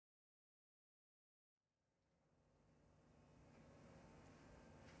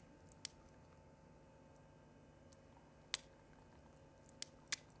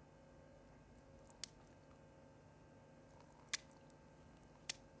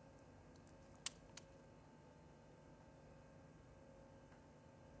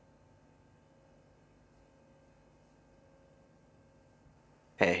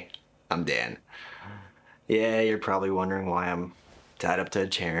Hey, I'm Dan. Yeah, you're probably wondering why I'm tied up to a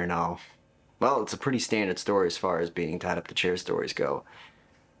chair and all. Well, it's a pretty standard story as far as being tied up to chair stories go.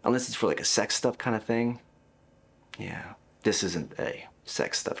 Unless it's for like a sex stuff kind of thing. Yeah, this isn't a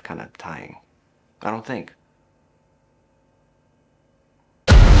sex stuff kind of tying. I don't think.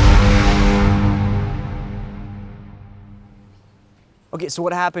 Okay, so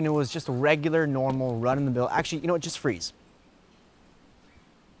what happened, it was just a regular, normal, run-in-the-mill. Actually, you know what, just freeze.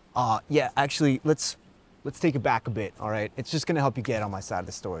 Yeah, actually, let's take it back a bit, all right? It's just gonna help you get on my side of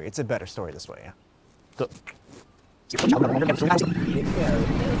the story. It's a better story this way, yeah? Go. You know I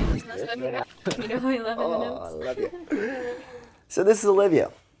love I love you. So this is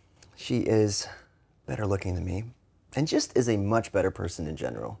Olivia. She is better looking than me, and just is a much better person in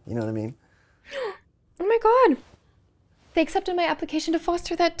general. You know what I mean? Oh my god. They accepted my application to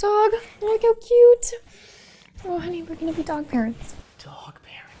foster that dog. Oh, how cute. Oh, honey, we're gonna be dog parents. Dog parents?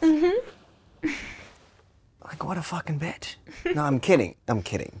 Mm-hmm. Like, what a fucking bitch. No, I'm kidding. I'm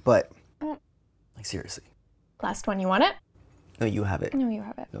kidding. But, like, seriously. Last one, you want it? No, you have it. No, you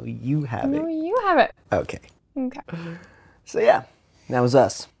have it. No, you have it. No, you have it. Okay. Okay. So, yeah, that was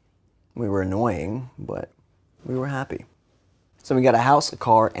us. We were annoying, but we were happy. So we got a house, a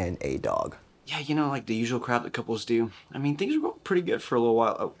car, and a dog. Yeah, you know, like the usual crap that couples do. I mean, things were going pretty good for a little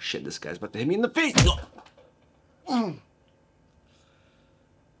while. Oh, shit, this guy's about to hit me in the face.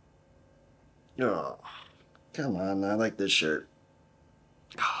 Oh, come on, I like this shirt.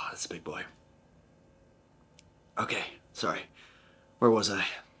 Oh, that's a big boy. Okay, sorry. Where was I?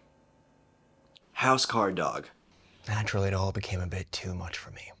 House, car, dog. Naturally, it all became a bit too much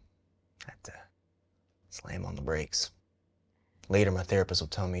for me. I had to slam on the brakes. Later, my therapist will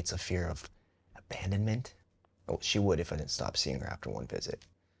tell me it's a fear of abandonment. Oh, she would if I didn't stop seeing her after one visit.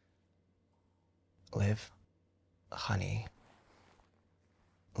 Liv, honey,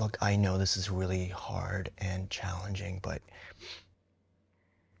 look, I know this is really hard and challenging, but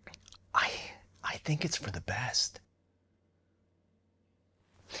I think it's for the best.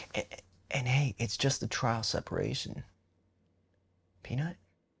 And hey, it's just a trial separation. Peanut?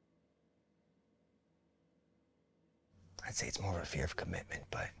 I'd say it's more of a fear of commitment,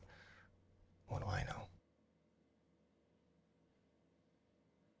 but what do I know?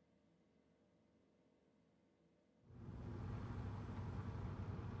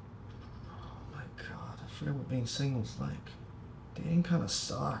 Oh my god, I forget what being single's like. Dating kind of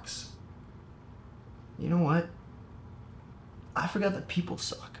sucks. You know what? I forgot that people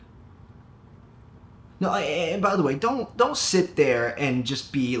suck. No, and by the way, don't sit there and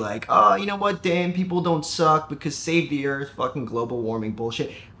just be like, oh, you know what, damn, people don't suck because save the earth, fucking global warming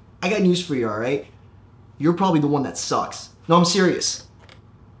bullshit. I got news for you, alright? You're probably the one that sucks. No, I'm serious.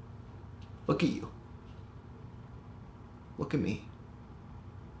 Look at you. Look at me.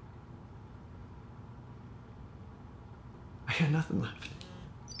 I got nothing left.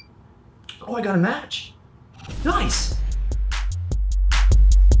 Oh, I got a match. Nice!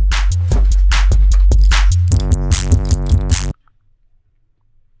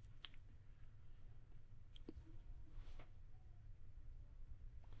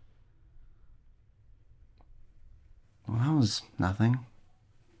 Well, that was nothing.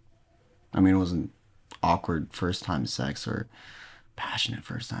 I mean, it wasn't awkward first time sex or passionate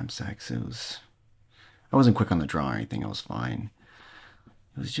first time sex. I wasn't quick on the draw or anything. I was fine.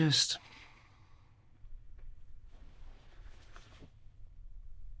 It was just...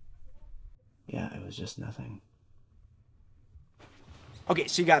 yeah, it was just nothing. Okay,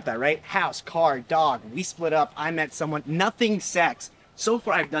 so you got that, right? House, car, dog. We split up. I met someone. Nothing sex. So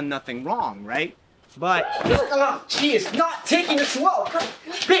far, I've done nothing wrong, right? But she is not taking it slow.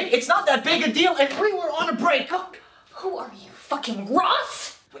 Babe, it's not that big a deal, and we were on a break. Who are you, fucking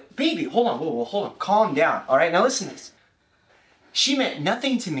Ross? Wait, baby, hold on, whoa, hold on. Calm down, all right? Now listen to this. She meant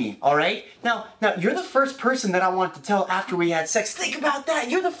nothing to me, all right? Now, you're the first person that I wanted to tell after we had sex. Think about that.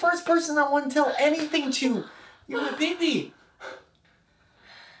 You're the first person I want to tell anything to. You're my baby.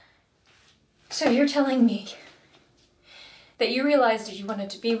 So you're telling me that you realized that you wanted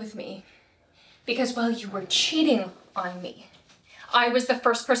to be with me because while you were cheating on me, I was the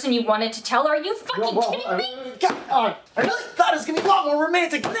first person you wanted to tell? Are you fucking kidding me? God, I really thought it was gonna be a lot more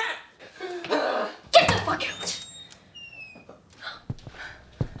romantic than that. Get the fuck out!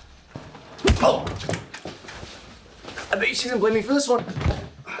 Oh! I bet she's gonna blame me for this one.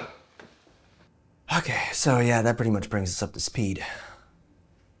 Okay, so yeah, that pretty much brings us up to speed.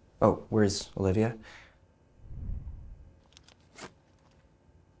 Oh, where's Olivia?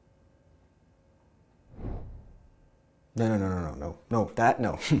 No,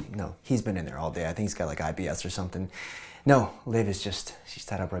 no, he's been in there all day. I think he's got like IBS or something. No, Liv is she's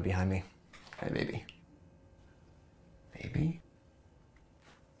tied up right behind me. Hey, baby. Baby?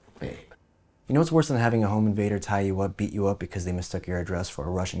 Babe. You know what's worse than having a home invader tie you up, beat you up because they mistook your address for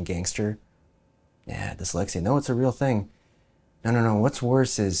a Russian gangster? Yeah, dyslexia. No, it's a real thing. No. What's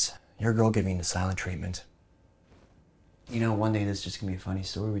worse is your girl giving the silent treatment. You know, one day this is just gonna be a funny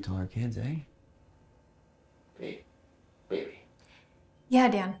story we tell our kids, eh? Baby. Yeah,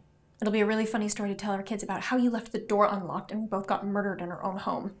 Dan. It'll be a really funny story to tell our kids about how you left the door unlocked and we both got murdered in our own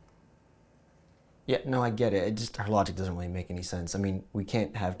home. Yeah, no, I get it. Her logic doesn't really make any sense. I mean, we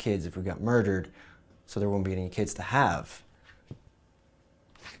can't have kids if we got murdered, so there won't be any kids to have.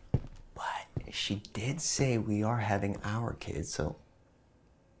 But she did say we are having our kids, so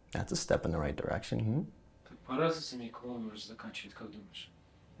that's a step in the right direction,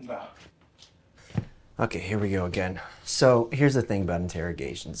 Okay, here we go again. So here's the thing about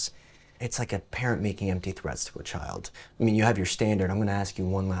interrogations. It's like a parent making empty threats to a child. I mean, you have your standard. I'm gonna ask you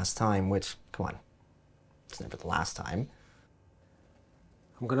one last time, which, come on, it's never the last time.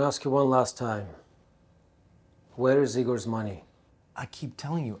 I'm gonna ask you one last time. Where is Igor's money? I keep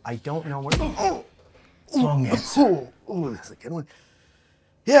telling you, I don't know where. Wrong answer. That's a good one.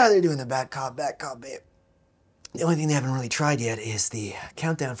 Yeah, they're doing the bad cop, babe. The only thing they haven't really tried yet is the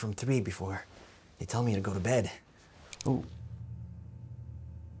countdown from 3 before they tell me to go to bed. Ooh.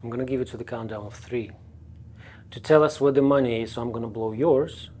 I'm gonna give it to the countdown of 3. To tell us where the money is, so I'm gonna blow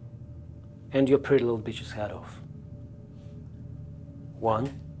yours and your pretty little bitch's head off.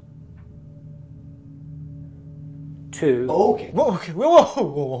 1, 2. Okay. Whoa,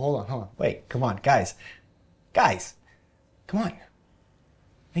 hold on. Wait, come on, guys, come on.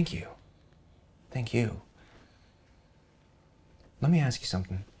 Thank you. Let me ask you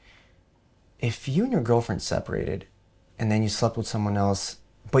something. If you and your girlfriend separated, and then you slept with someone else,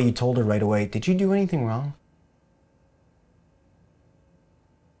 but you told her right away, did you do anything wrong?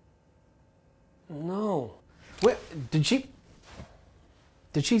 No. Wait, did she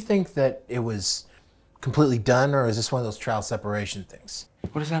think that it was completely done, or is this one of those trial separation things?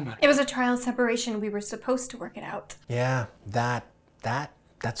 What does that matter? It was a trial separation. We were supposed to work it out. Yeah,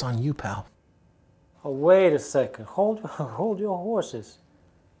 that's on you, pal. Oh, wait a second. Hold your horses.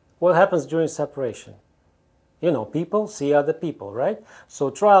 What happens during separation? You know, people see other people, right? So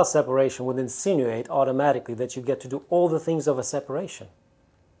trial separation would insinuate automatically that you get to do all the things of a separation.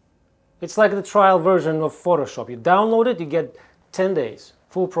 It's like the trial version of Photoshop. You download it, you get 10 days,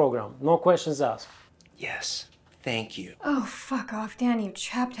 full program, no questions asked. Yes, thank you. Oh, fuck off, Dan, you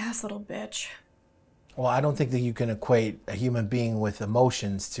chapped ass little bitch. Well, I don't think that you can equate a human being with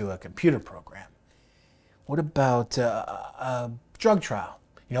emotions to a computer program. What about a drug trial?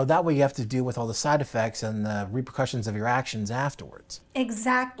 You know, that way you have to deal with all the side effects and the repercussions of your actions afterwards.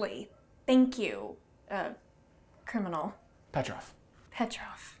 Exactly. Thank you, criminal. Petrov.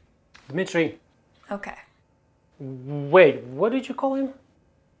 Dimitri. Okay. Wait, what did you call him?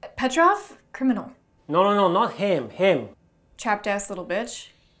 Petrov? Criminal. No, not him. Chapped ass little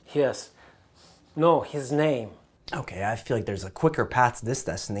bitch. Yes. No, his name. Okay, I feel like there's a quicker path to this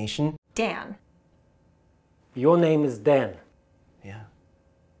destination. Dan. Your name is Dan. Yeah.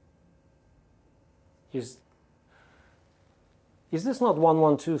 Is this not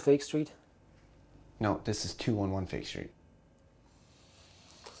 112 Fake Street? No, this is 211 Fake Street.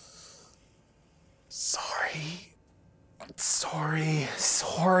 Sorry.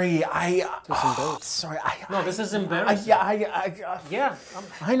 No, this is embarrassing. Yeah.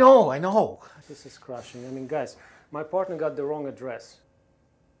 I know. This is crushing. I mean, guys, my partner got the wrong address.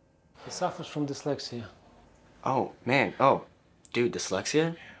 He suffers from dyslexia. Oh, man. Oh, dude,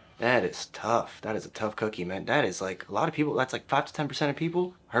 dyslexia? That is tough. That is a tough cookie, man. That is like a lot of people. That's like 5 to 10% of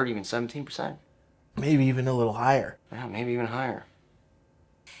people. I heard even 17%. Maybe even a little higher. Yeah, maybe even higher.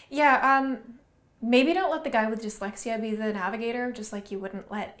 Yeah, maybe don't let the guy with dyslexia be the navigator, just like you wouldn't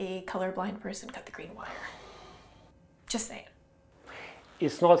let a colorblind person cut the green wire. Just saying.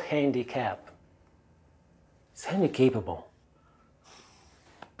 It's not handicap. It's handicapable.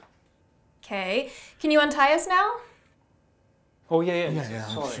 Okay, can you untie us now? Oh, yeah. Yeah,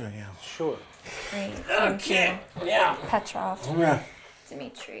 Sorry. sure, yeah. Sure. Great, thank you. Yeah. Petrov. Yeah.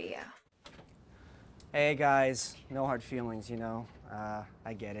 Dimitri, yeah. Hey, guys. No hard feelings, you know.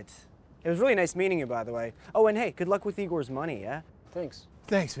 I get it. It was really nice meeting you, by the way. Oh, and hey, good luck with Igor's money, yeah? Thanks.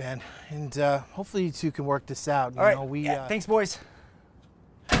 Thanks, man. And hopefully you two can work this out. All right. Thanks, boys.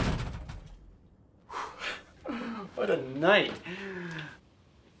 What a night.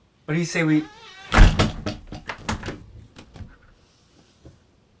 What do you say we...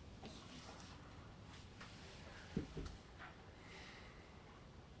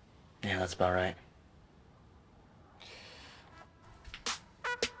 Yeah, that's about right.